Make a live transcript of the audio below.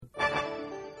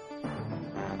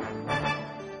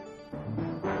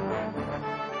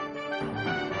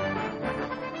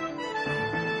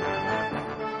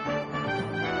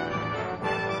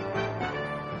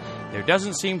There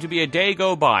doesn't seem to be a day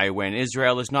go by when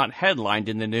Israel is not headlined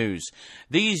in the news.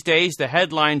 These days, the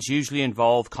headlines usually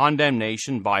involve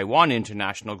condemnation by one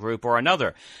international group or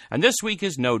another, and this week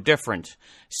is no different.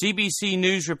 CBC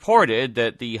News reported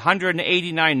that the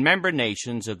 189 member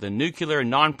nations of the Nuclear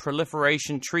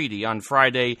Non-Proliferation Treaty on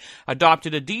Friday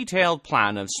adopted a detailed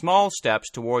plan of small steps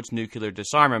towards nuclear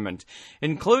disarmament,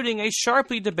 including a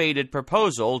sharply debated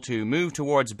proposal to move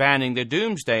towards banning the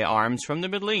doomsday arms from the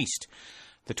Middle East.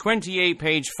 The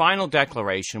 28-page final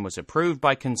declaration was approved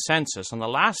by consensus on the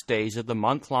last days of the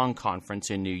month-long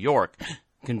conference in New York,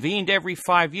 convened every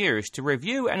 5 years to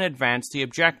review and advance the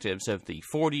objectives of the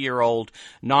 40-year-old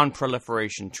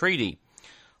Non-Proliferation Treaty.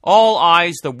 All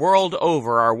eyes the world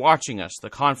over are watching us, the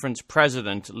conference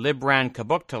president Libran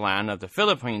Kabuktalan of the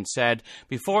Philippines said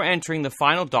before entering the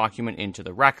final document into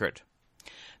the record.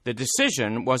 The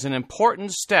decision was an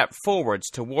important step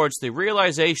forwards towards the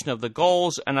realization of the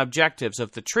goals and objectives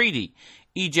of the treaty,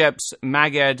 Egypt's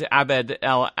Maged Abed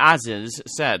El Aziz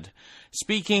said,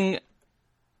 speaking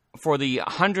for the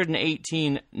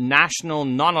 118 national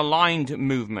non-aligned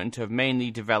movement of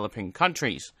mainly developing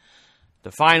countries.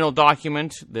 The final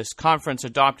document this conference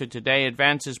adopted today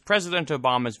advances President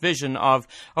Obama's vision of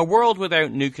a world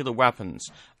without nuclear weapons,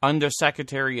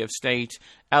 Under-Secretary of State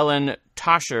Ellen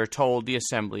Tascher told the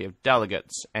Assembly of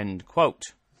Delegates, end quote.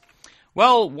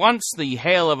 Well, once the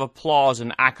hail of applause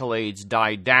and accolades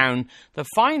died down, the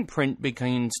fine print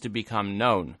begins to become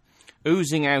known.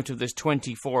 Oozing out of this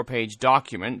 24-page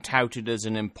document, touted as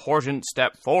an important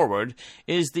step forward,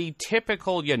 is the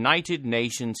typical United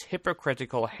Nations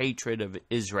hypocritical hatred of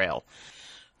Israel.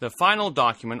 The final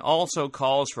document also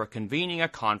calls for convening a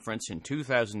conference in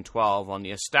 2012 on the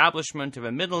establishment of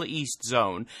a Middle East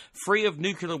zone free of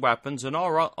nuclear weapons and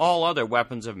all other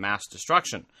weapons of mass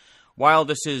destruction. While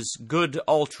this is good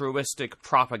altruistic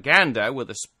propaganda with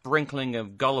a sprinkling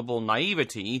of gullible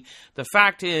naivety, the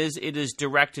fact is it is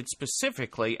directed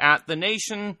specifically at the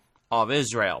nation of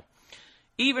Israel.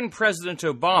 Even President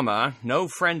Obama, no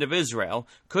friend of Israel,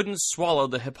 couldn't swallow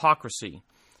the hypocrisy.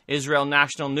 Israel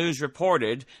National News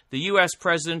reported the U.S.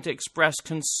 president expressed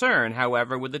concern,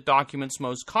 however, with the document's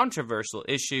most controversial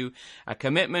issue, a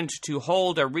commitment to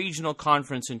hold a regional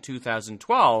conference in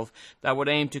 2012 that would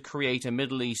aim to create a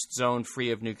Middle East zone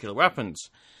free of nuclear weapons.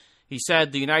 He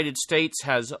said the United States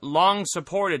has long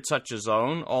supported such a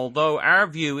zone, although our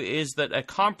view is that a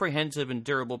comprehensive and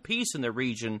durable peace in the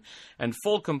region and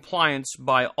full compliance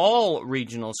by all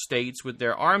regional states with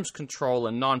their arms control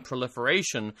and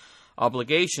non-proliferation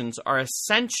obligations are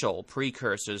essential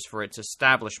precursors for its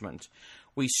establishment.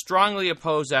 We strongly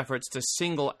oppose efforts to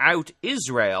single out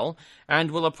Israel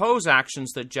and will oppose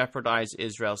actions that jeopardize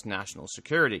Israel's national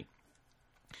security.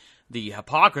 The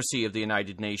hypocrisy of the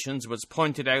United Nations was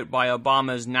pointed out by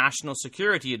Obama's National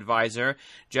Security Advisor,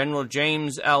 General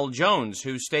James L. Jones,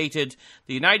 who stated,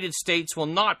 "The United States will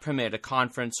not permit a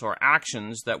conference or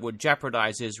actions that would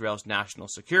jeopardize Israel's national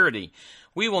security.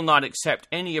 We will not accept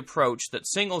any approach that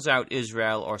singles out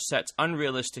Israel or sets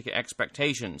unrealistic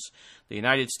expectations. The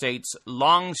United States'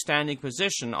 long-standing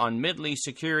position on Middle East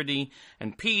security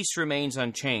and peace remains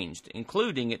unchanged,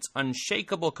 including its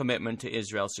unshakable commitment to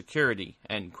Israel's security,"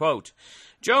 end quote.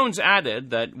 Jones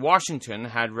added that Washington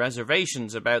had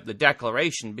reservations about the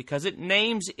declaration because it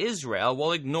names Israel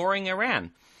while ignoring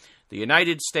Iran. The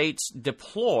United States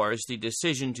deplores the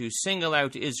decision to single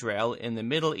out Israel in the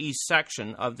Middle East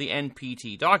section of the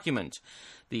NPT document.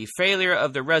 The failure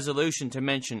of the resolution to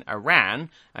mention Iran,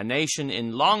 a nation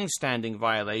in long-standing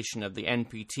violation of the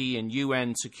NPT and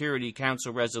UN Security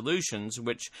Council resolutions,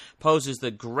 which poses the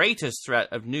greatest threat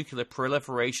of nuclear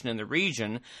proliferation in the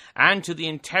region, and to the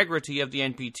integrity of the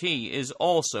NPT, is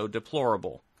also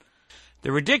deplorable.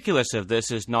 The ridiculous of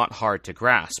this is not hard to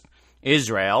grasp.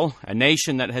 Israel, a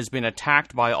nation that has been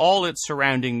attacked by all its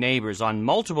surrounding neighbors on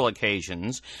multiple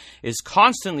occasions, is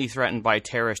constantly threatened by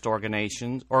terrorist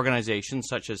organizations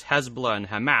such as Hezbollah and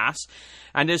Hamas,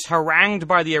 and is harangued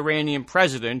by the Iranian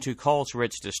president who calls for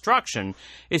its destruction,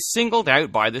 is singled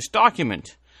out by this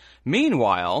document.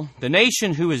 Meanwhile, the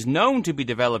nation who is known to be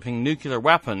developing nuclear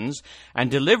weapons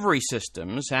and delivery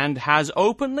systems and has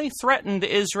openly threatened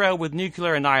Israel with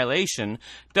nuclear annihilation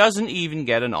doesn't even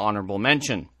get an honorable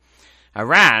mention.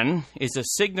 Iran is a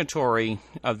signatory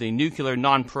of the Nuclear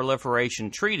Non-Proliferation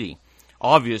Treaty.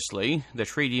 Obviously, the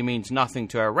treaty means nothing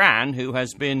to Iran, who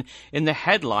has been in the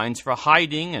headlines for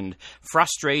hiding and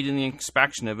frustrating the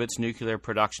inspection of its nuclear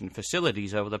production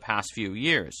facilities over the past few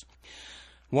years.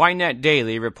 Ynet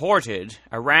Daily reported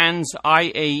Iran's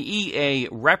IAEA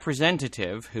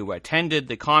representative who attended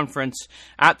the conference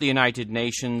at the United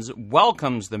Nations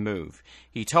welcomes the move.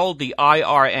 He told the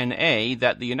IRNA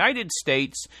that the United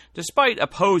States, despite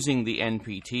opposing the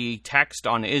NPT text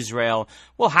on Israel,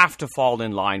 will have to fall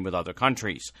in line with other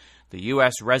countries. The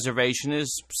U.S. reservation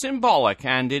is symbolic,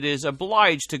 and it is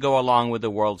obliged to go along with the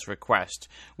world's request,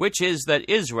 which is that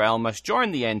Israel must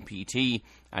join the NPT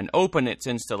and open its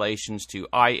installations to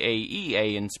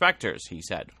IAEA inspectors, he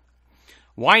said.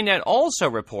 Ynet also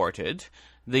reported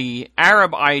the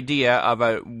Arab idea of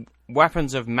a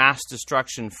weapons of mass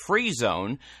destruction free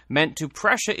zone meant to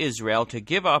pressure Israel to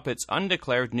give up its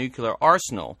undeclared nuclear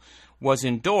arsenal was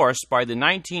endorsed by the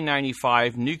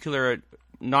 1995 Nuclear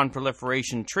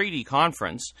Non-Proliferation Treaty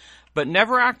Conference, but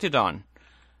never acted on.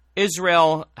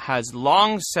 Israel has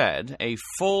long said a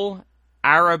full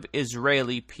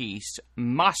Arab-Israeli peace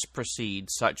must precede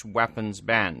such weapons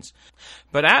bans.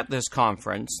 But at this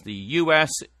conference, the U.S.,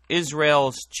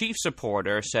 Israel's chief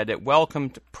supporter, said it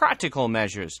welcomed practical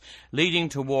measures leading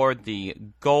toward the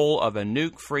goal of a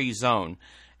nuke-free zone,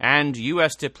 and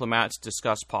U.S. diplomats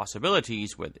discussed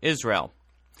possibilities with Israel.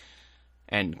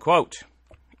 End quote.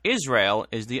 Israel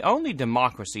is the only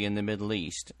democracy in the Middle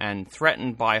East and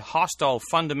threatened by hostile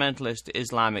fundamentalist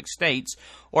Islamic states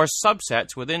or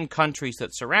subsets within countries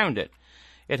that surround it.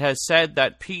 It has said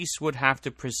that peace would have to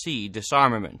precede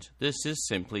disarmament. This is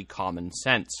simply common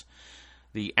sense.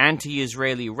 The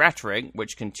anti-Israeli rhetoric,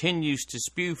 which continues to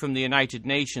spew from the United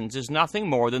Nations, is nothing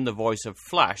more than the voice of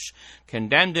flesh,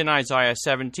 condemned in Isaiah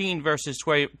 17, verses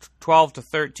 12 to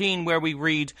 13, where we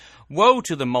read, "Woe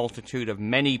to the multitude of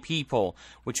many people,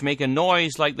 which make a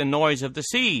noise like the noise of the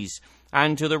seas,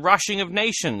 and to the rushing of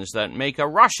nations, that make a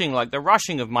rushing like the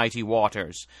rushing of mighty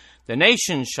waters. The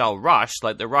nations shall rush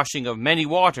like the rushing of many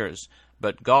waters,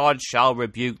 but God shall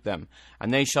rebuke them,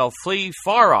 and they shall flee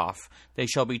far off. They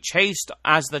shall be chased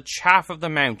as the chaff of the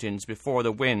mountains before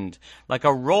the wind, like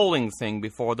a rolling thing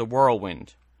before the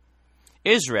whirlwind."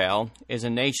 Israel is a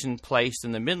nation placed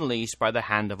in the Middle East by the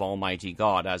hand of Almighty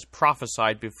God, as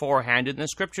prophesied beforehand in the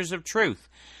Scriptures of truth.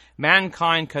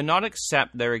 Mankind cannot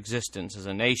accept their existence as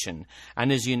a nation,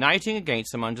 and is uniting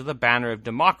against them under the banner of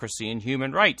democracy and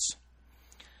human rights.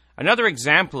 Another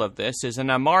example of this is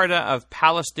an armada of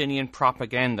Palestinian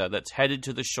propaganda that's headed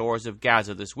to the shores of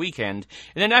Gaza this weekend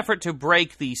in an effort to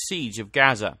break the siege of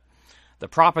Gaza. The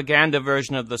propaganda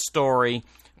version of the story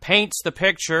paints the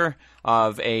picture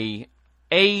of a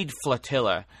aid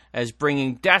flotilla as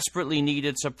bringing desperately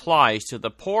needed supplies to the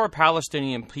poor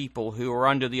Palestinian people who are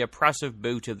under the oppressive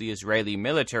boot of the Israeli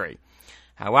military.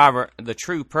 However, the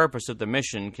true purpose of the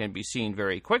mission can be seen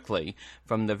very quickly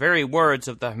from the very words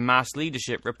of the Hamas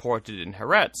leadership reported in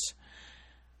Haaretz.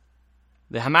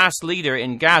 The Hamas leader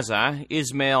in Gaza,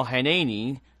 Ismail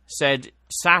Haniyeh, said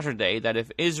Saturday that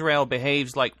if Israel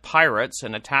behaves like pirates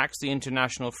and attacks the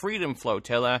International Freedom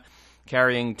Flotilla,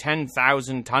 carrying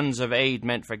 10,000 tons of aid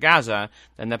meant for Gaza,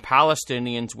 then the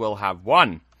Palestinians will have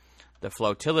won. The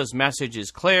flotilla's message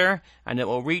is clear, and it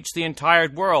will reach the entire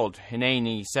world,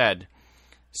 Haniyeh said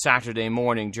Saturday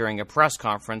morning during a press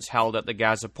conference held at the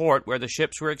Gaza port where the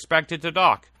ships were expected to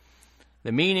dock.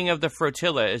 The meaning of the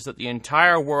flotilla is that the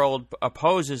entire world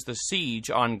opposes the siege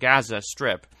on Gaza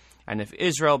Strip, and if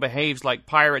Israel behaves like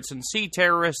pirates and sea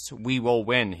terrorists, we will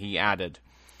win, he added.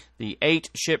 The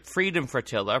 8-ship Freedom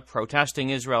Flotilla, protesting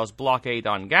Israel's blockade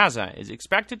on Gaza, is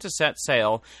expected to set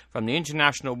sail from the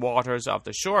international waters off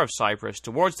the shore of Cyprus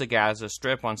towards the Gaza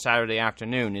Strip on Saturday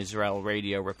afternoon, Israel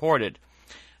Radio reported.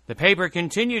 The paper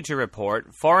continued to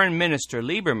report Foreign Minister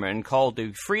Lieberman called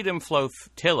the Freedom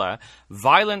Flotilla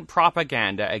violent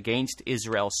propaganda against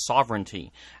Israel's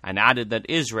sovereignty, and added that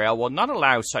Israel will not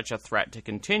allow such a threat to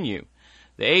continue.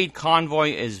 The aid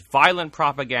convoy is violent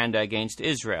propaganda against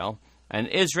Israel, and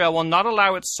Israel will not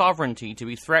allow its sovereignty to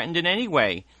be threatened in any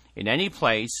way, in any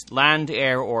place, land,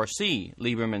 air, or sea,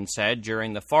 Lieberman said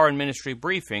during the Foreign Ministry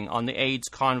briefing on the aid's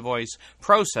convoy's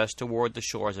process toward the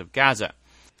shores of Gaza.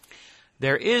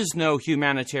 There is no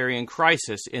humanitarian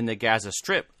crisis in the Gaza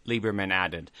Strip, Lieberman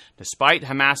added. Despite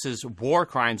Hamas's war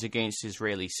crimes against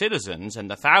Israeli citizens and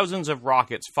the thousands of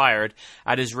rockets fired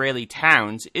at Israeli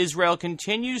towns, Israel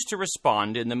continues to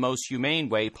respond in the most humane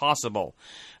way possible.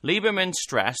 Lieberman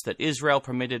stressed that Israel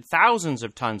permitted thousands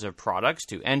of tons of products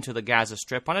to enter the Gaza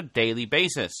Strip on a daily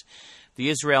basis. The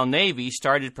Israel Navy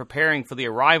started preparing for the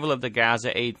arrival of the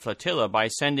Gaza Aid Flotilla by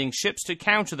sending ships to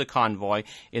counter the convoy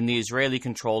in the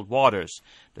Israeli-controlled waters.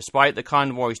 Despite the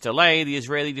convoy's delay, the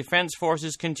Israeli Defense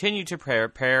Forces continue to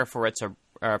prepare for its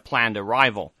planned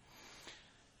arrival.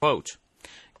 Quote,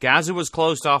 Gaza was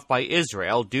closed off by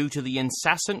Israel due to the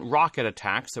incessant rocket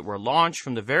attacks that were launched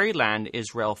from the very land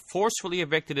Israel forcefully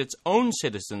evicted its own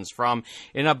citizens from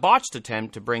in a botched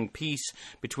attempt to bring peace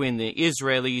between the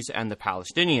Israelis and the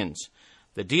Palestinians.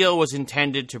 The deal was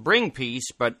intended to bring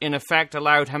peace, but in effect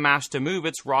allowed Hamas to move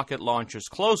its rocket launchers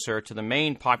closer to the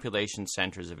main population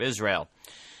centers of Israel.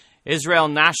 Israel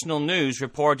National News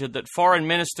reported that Foreign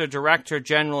Minister Director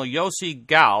General Yossi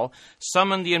Gal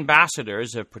summoned the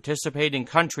ambassadors of participating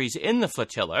countries in the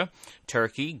flotilla,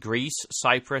 Turkey, Greece,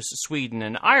 Cyprus, Sweden,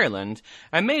 and Ireland,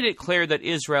 and made it clear that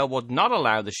Israel would not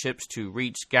allow the ships to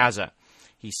reach Gaza.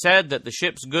 He said that the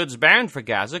ship's goods bound for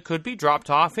Gaza could be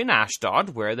dropped off in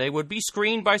Ashdod, where they would be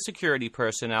screened by security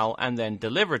personnel and then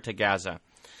delivered to Gaza.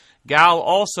 Gal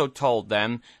also told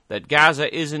them that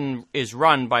Gaza is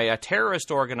run by a terrorist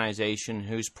organization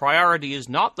whose priority is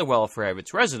not the welfare of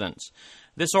its residents.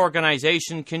 This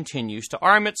organization continues to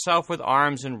arm itself with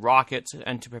arms and rockets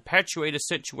and to perpetuate a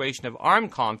situation of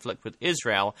armed conflict with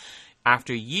Israel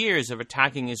after years of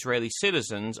attacking Israeli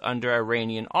citizens under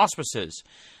Iranian auspices.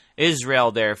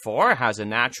 Israel, therefore, has a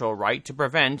natural right to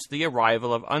prevent the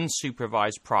arrival of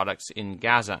unsupervised products in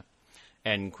Gaza.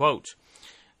 End quote.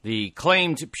 The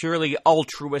claimed purely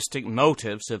altruistic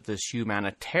motives of this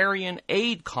humanitarian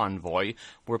aid convoy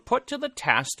were put to the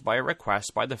test by a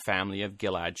request by the family of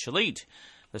Gilad Shalit.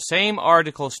 The same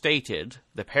article stated,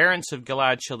 the parents of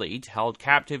Gilad Shalit, held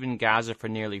captive in Gaza for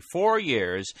nearly 4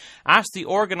 years, asked the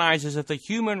organizers of the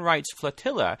Human Rights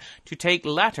Flotilla to take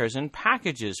letters and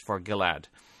packages for Gilad.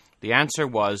 The answer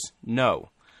was no.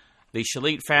 The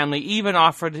Shalit family even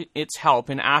offered its help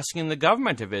in asking the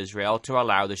government of Israel to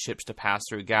allow the ships to pass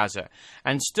through Gaza,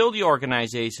 and still the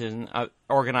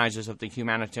organizers of the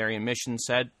humanitarian mission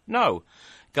said no.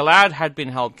 Gilad had been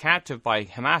held captive by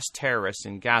Hamas terrorists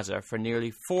in Gaza for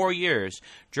nearly 4 years,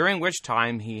 during which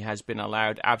time he has been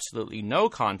allowed absolutely no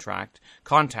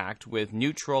contact with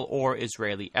neutral or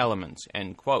Israeli elements.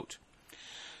 End quote.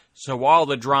 So while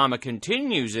the drama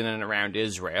continues in and around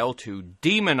Israel to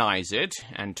demonize it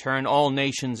and turn all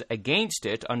nations against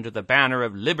it under the banner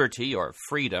of liberty or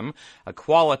freedom,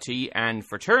 equality and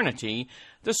fraternity,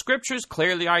 the scriptures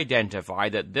clearly identify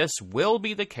that this will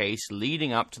be the case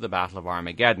leading up to the Battle of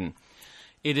Armageddon.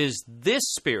 It is this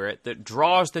spirit that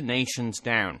draws the nations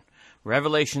down.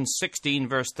 Revelation 16,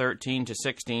 verse 13 to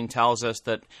 16 tells us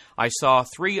that I saw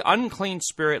 3 unclean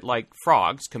spirit-like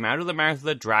frogs come out of the mouth of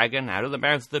the dragon, out of the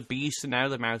mouth of the beast, and out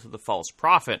of the mouth of the false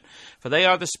prophet. For they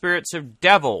are the spirits of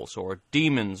devils, or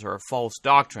demons, or false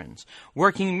doctrines,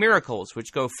 working miracles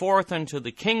which go forth unto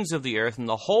the kings of the earth and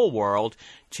the whole world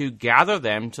to gather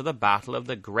them to the battle of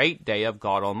the great day of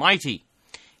God Almighty.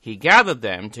 He gathered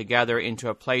them together into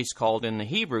a place called in the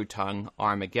Hebrew tongue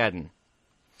Armageddon.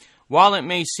 While it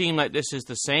may seem like this is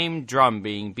the same drum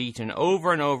being beaten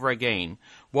over and over again,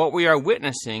 what we are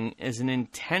witnessing is an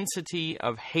intensity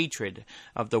of hatred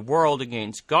of the world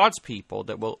against God's people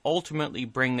that will ultimately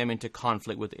bring them into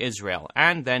conflict with Israel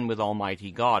and then with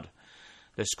Almighty God.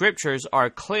 The scriptures are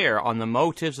clear on the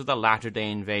motives of the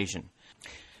latter-day invasion.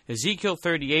 Ezekiel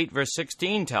 38 verse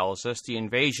 16 tells us the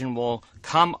invasion will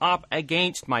come up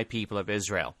against my people of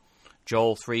Israel.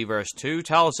 Joel 3 verse 2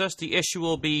 tells us the issue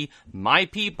will be my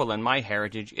people and my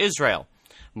heritage Israel.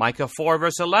 Micah 4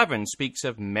 verse 11 speaks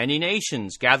of many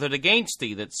nations gathered against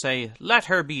thee that say, let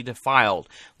her be defiled,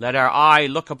 let our eye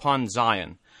look upon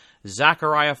Zion.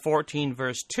 Zechariah 14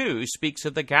 verse 2 speaks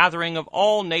of the gathering of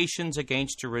all nations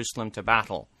against Jerusalem to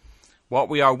battle. What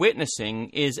we are witnessing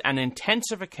is an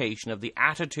intensification of the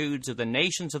attitudes of the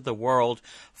nations of the world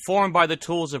formed by the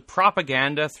tools of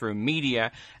propaganda through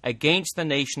media against the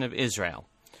nation of Israel.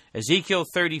 Ezekiel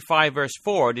 35 verse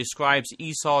 4 describes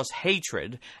Esau's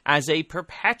hatred as a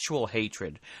perpetual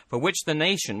hatred for which the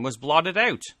nation was blotted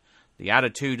out. The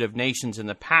attitude of nations in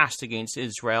the past against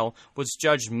Israel was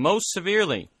judged most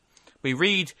severely. We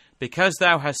read, because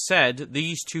thou hast said,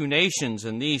 these 2 nations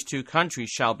and these 2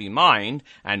 countries shall be mine,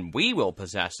 and we will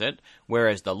possess it,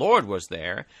 whereas the Lord was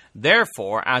there.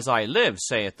 Therefore, as I live,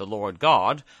 saith the Lord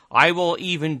God, I will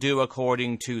even do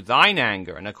according to thine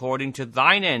anger, and according to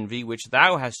thine envy, which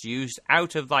thou hast used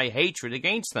out of thy hatred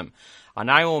against them. And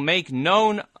I will make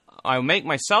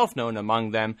myself known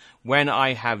among them when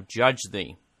I have judged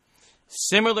thee.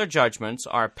 Similar judgments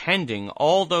are pending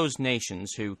all those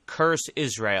nations who curse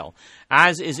Israel,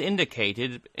 as is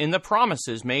indicated in the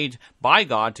promises made by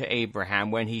God to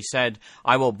Abraham when he said,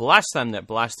 I will bless them that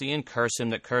bless thee, and curse him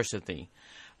that curseth thee.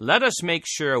 Let us make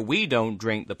sure we don't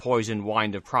drink the poisoned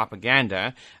wine of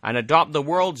propaganda and adopt the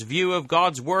world's view of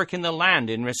God's work in the land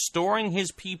in restoring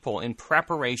his people in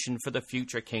preparation for the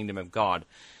future kingdom of God.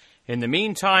 In the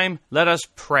meantime, let us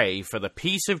pray for the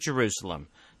peace of Jerusalem,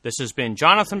 This has been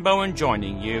Jonathan Bowen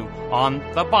joining you on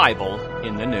The Bible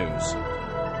in the News.